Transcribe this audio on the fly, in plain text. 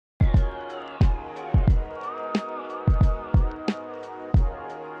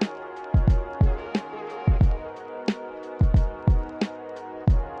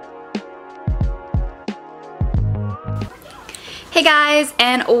Hey guys,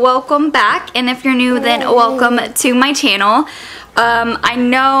 and welcome back, and if you're new, then welcome to my channel. I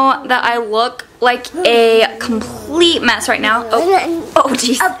know that I look like a complete mess right now. Oh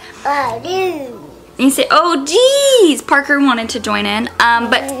jeez. You say, oh geez, Parker wanted to join in,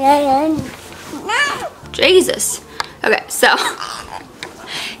 but Jesus. Okay, so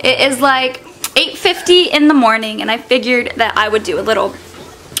it is like 8:50 in the morning, and I figured that I would do a little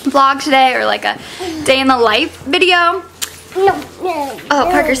vlog today, or like a day in the life video. Oh,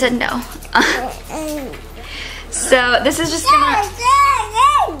 Parker said no. So this is just gonna...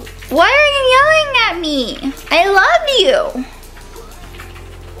 Why are you yelling at me? I love you.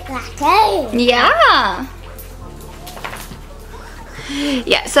 Yeah.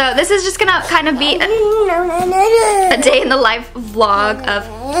 Yeah, so this is just gonna kind of be a day in the life vlog of...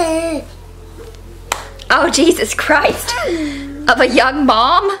 Oh, Jesus Christ. Of a young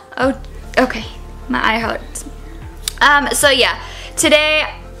mom? Oh, okay. My eye hurts. So yeah, today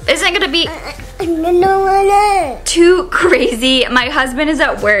isn't gonna be too crazy. My husband is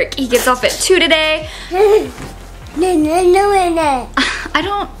at work. He gets off at 2 today.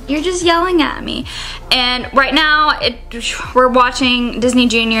 You're just yelling at me. And right now, we're watching Disney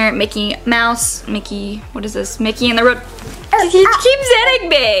Junior, Mickey Mouse, what is this? Mickey and the Road... He keeps hitting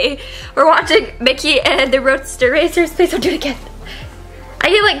me. We're watching Mickey and the Roadster Racers. Please don't do it again. I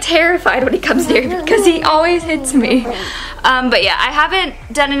get like terrified when he comes near me because he always hits me. But yeah, I haven't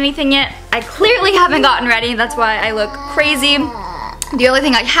done anything yet. I clearly haven't gotten ready. That's why I look crazy. The only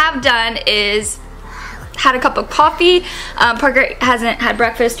thing I have done is had a cup of coffee. Parker hasn't had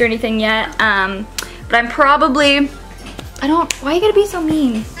breakfast or anything yet. But I'm probably, why are you gonna be so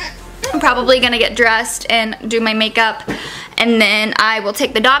mean? I'm probably gonna get dressed and do my makeup, and then I will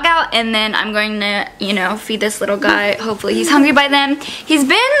take the dog out, and then I'm going to, you know, feed this little guy. Hopefully he's hungry by then. He's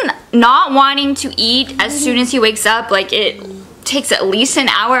been not wanting to eat as soon as he wakes up. Like, it takes at least an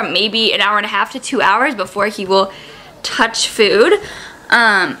hour, maybe an hour and a half to 2 hours before he will touch food.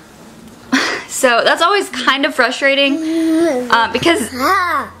 So that's always kind of frustrating, because,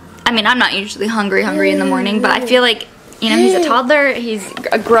 I mean, I'm not usually hungry in the morning, but I feel like, you know, he's a toddler, he's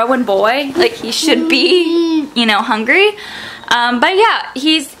a growing boy, like he should be, you know, hungry. But yeah,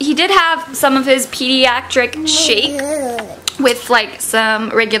 he did have some of his pediatric shake with like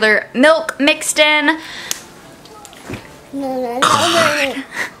some regular milk mixed in. Okay,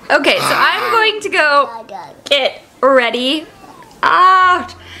 so I'm going to go get ready.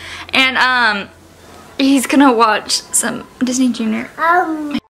 And he's gonna watch some Disney Junior.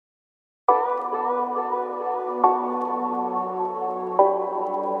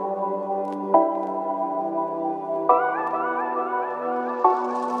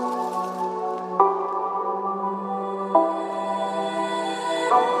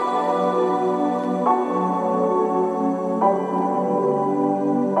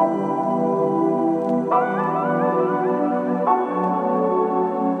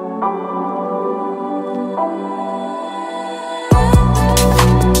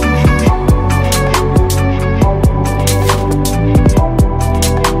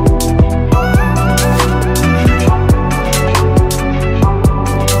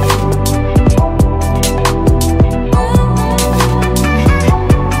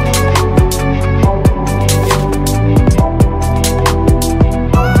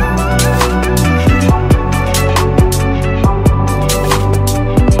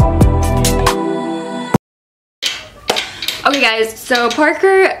 Okay guys, so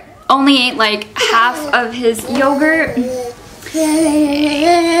Parker only ate like half of his yogurt.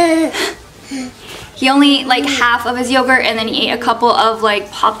 He only ate like half of his yogurt, and then he ate a couple of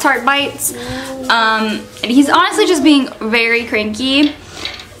like Pop-Tart bites. And he's honestly just being very cranky.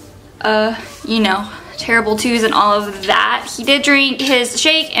 You know, terrible twos and all of that. He did drink his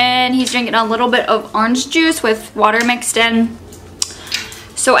shake, and he's drinking a little bit of orange juice with water mixed in.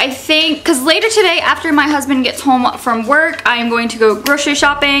 So I think, because later today, after my husband gets home from work, I am going to go grocery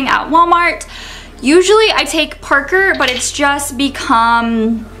shopping at Walmart. Usually I take Parker, but it's just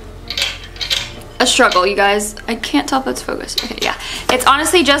become a struggle, you guys. I can't tell if it's focused. Okay, yeah. It's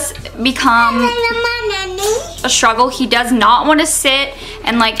honestly just become a struggle. He does not want to sit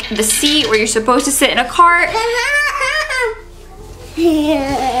in like the seat where you're supposed to sit in a cart.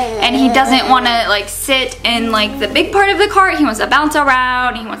 And he doesn't want to like sit in like the big part of the cart. He wants to bounce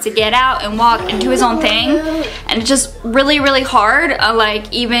around. He wants to get out and walk and do his own thing. And it's just really hard.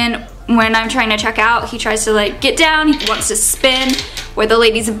 Like, even when I'm trying to check out, he tries to like get down. He wants to spin where the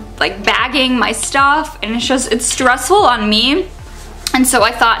lady's like bagging my stuff, and it's stressful on me. And so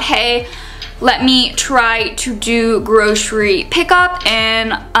I thought, hey, let me try to do grocery pickup.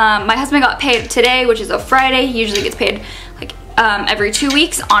 And my husband got paid today, which is a Friday. He usually gets paid like every 2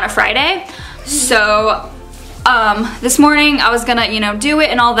 weeks on a Friday. So this morning I was gonna, you know, do it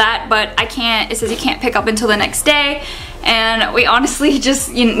and all that, but I can't. It says you can't pick up until the next day, and we honestly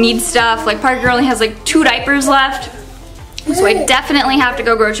just need stuff. Like Parker only has like 2 diapers left, so I definitely have to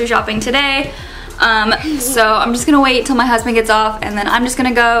go grocery shopping today. So I'm just gonna wait till my husband gets off, and then I'm just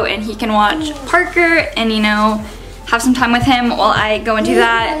gonna go and he can watch Parker and, you know, have some time with him while I go and do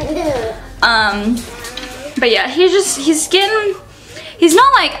that. But yeah, he's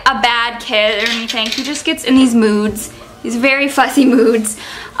not like a bad kid or anything. He just gets in these moods, these very fussy moods.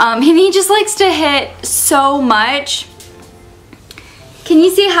 And he just likes to hit so much. Can you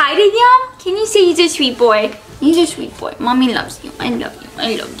say hi to him? Can you say he's a sweet boy? He's a sweet boy. Mommy loves you. I love you.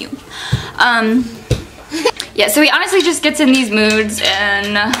 I love you. Yeah, so he honestly just gets in these moods,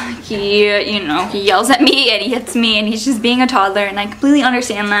 and he, you know, he yells at me and he hits me, and he's just being a toddler, and I completely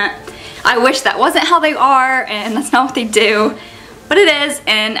understand that. I wish that wasn't how they are, and that's not what they do, but it is,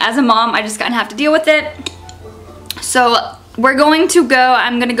 and as a mom, I just kind of have to deal with it. So we're going to go,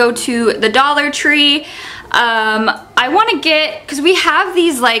 I'm gonna go to the Dollar Tree. I want to get, because we have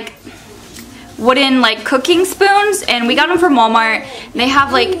these like wooden like cooking spoons, and we got them from Walmart. They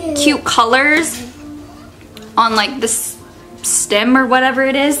have like cute colors on like the stem or whatever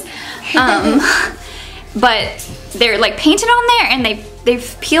it is, but they're like painted on there, and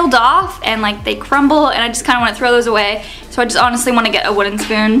they've peeled off and like they crumble, and I just kind of want to throw those away. So I just honestly want to get a wooden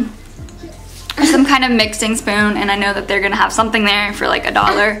spoon or some kind of mixing spoon, and I know that they're gonna have something there for like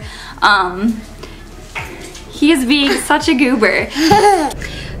 $1. He is being such a goober.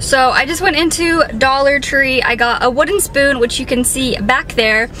 So I just went into Dollar Tree. I got a wooden spoon, which you can see back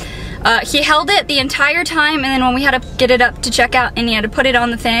there. He held it the entire time, and then when we had to get it up to check out and he had to put it on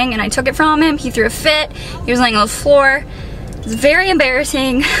the thing, and I took it from him, he threw a fit. He was laying on the floor. It was very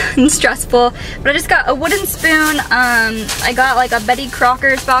embarrassing and stressful, but I just got a wooden spoon. I got like a Betty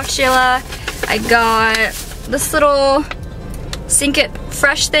Crocker spatula. I got this little Sink It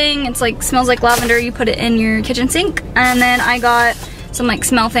Fresh thing. It's like, smells like lavender. You put it in your kitchen sink. And then I got some like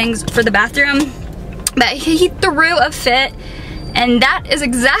smell things for the bathroom. But he threw a fit, and that is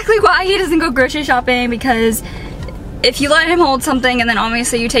exactly why he doesn't go grocery shopping, because if you let him hold something and then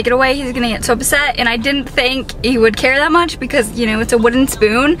obviously you take it away, he's gonna get so upset. And I didn't think he would care that much because, you know, it's a wooden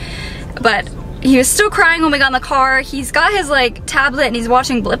spoon, but he was still crying when we got in the car. He's got his like tablet and he's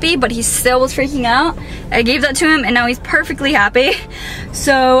watching Blippi, but he still was freaking out. I gave that to him, and now he's perfectly happy.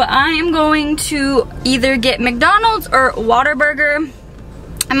 So I am going to either get McDonald's or Whataburger.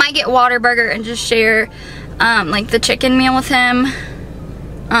 I might get Whataburger and just share like the chicken meal with him.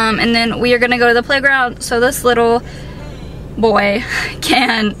 And then we are gonna go to the playground so this little boy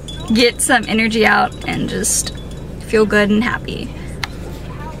can get some energy out and just feel good and happy.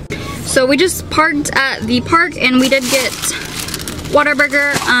 So we just parked at the park, and we did get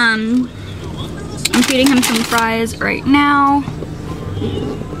Whataburger. I'm feeding him some fries right now.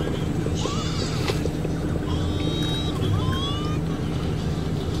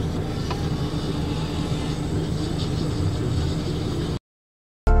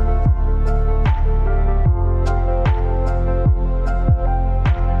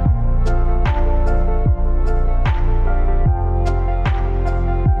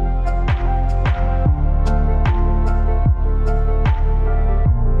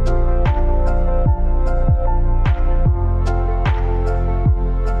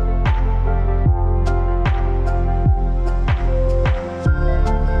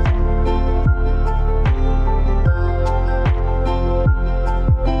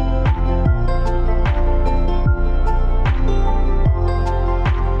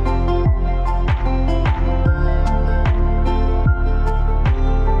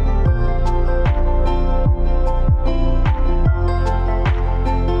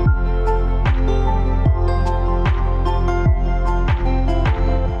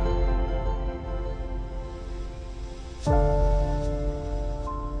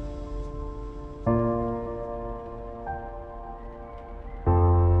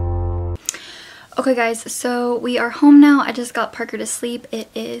 Okay guys, so we are home now. I just got Parker to sleep. It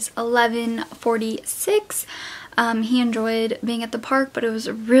is 11:46. He enjoyed being at the park, but it was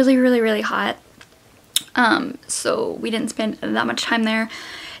really hot. So we didn't spend that much time there.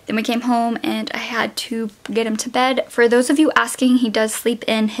 Then we came home and I had to get him to bed. For those of you asking, he does sleep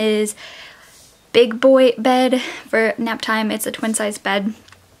in his big boy bed for nap time. It's a twin size bed.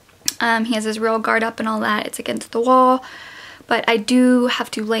 He has his real guard up and all that. It's against the wall. But I do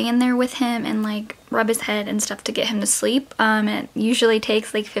have to lay in there with him and like rub his head and stuff to get him to sleep. It usually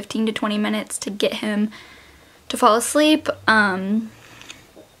takes like 15 to 20 minutes to get him to fall asleep. And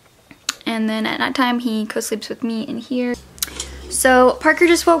then at nighttime he co-sleeps with me in here. So Parker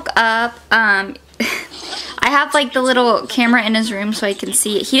just woke up. I have like the little camera in his room so I can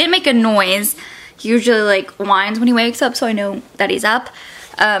see it. He didn't make a noise. He usually like whines when he wakes up, so I know that he's up.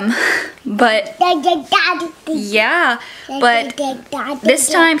 But yeah, but this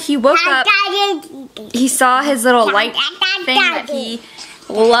time he woke up, he saw his little light thing that he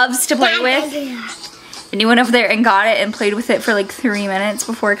loves to play with, and he went over there and got it and played with it for like 3 minutes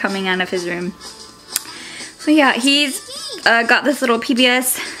before coming out of his room. So yeah, he's got this little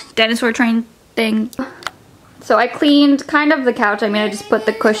PBS dinosaur train thing. So I cleaned kind of the couch. I mean, I just put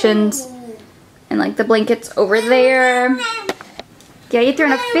the cushions and like the blankets over there. Yeah, you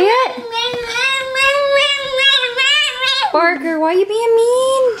throwing a fit? Parker, why are you being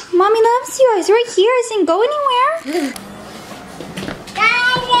mean? Mommy loves you. I was right here. I didn't go anywhere.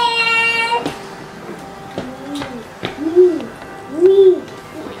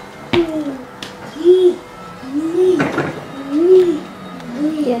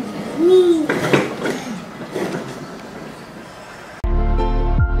 Yeah.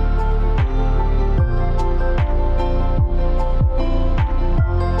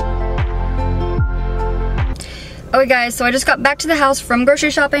 Okay guys, so I just got back to the house from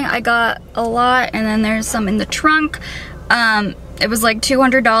grocery shopping. I got a lot, and then there's some in the trunk. It was like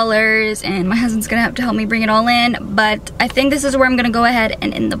 $200, and my husband's gonna have to help me bring it all in, but I think this is where I'm gonna go ahead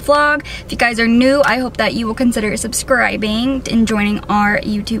and end the vlog. If you guys are new, I hope that you will consider subscribing and joining our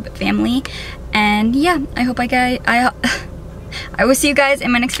YouTube family. And yeah, I hope I will see you guys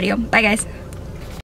in my next video. Bye guys.